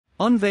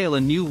Unveil a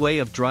new way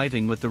of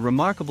driving with the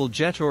remarkable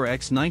Jetour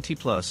X90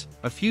 Plus,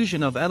 a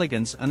fusion of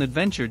elegance and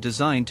adventure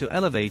designed to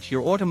elevate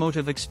your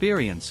automotive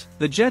experience.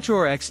 The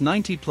Jetour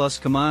X90 Plus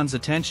commands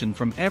attention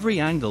from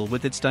every angle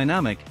with its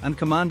dynamic and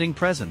commanding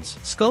presence.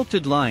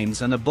 Sculpted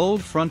lines and a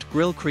bold front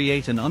grille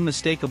create an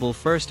unmistakable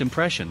first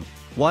impression,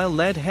 while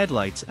LED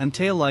headlights and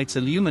taillights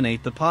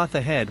illuminate the path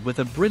ahead with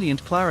a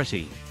brilliant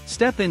clarity.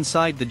 Step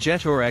inside the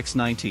Jetour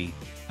X90,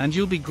 and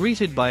you'll be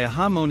greeted by a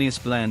harmonious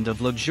blend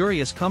of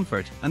luxurious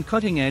comfort and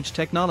cutting-edge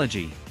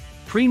technology.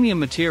 Premium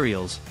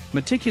materials,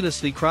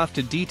 meticulously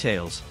crafted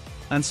details,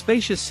 and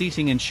spacious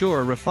seating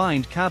ensure a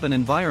refined cabin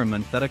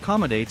environment that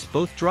accommodates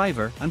both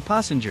driver and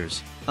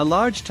passengers. A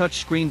large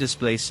touchscreen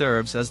display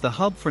serves as the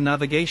hub for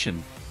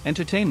navigation,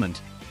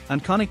 entertainment,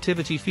 and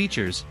connectivity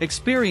features.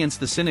 Experience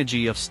the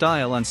synergy of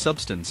style and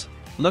substance,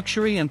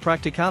 luxury and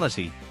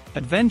practicality,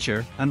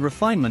 adventure and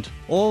refinement,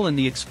 all in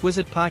the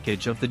exquisite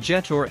package of the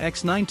Jetour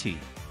X90.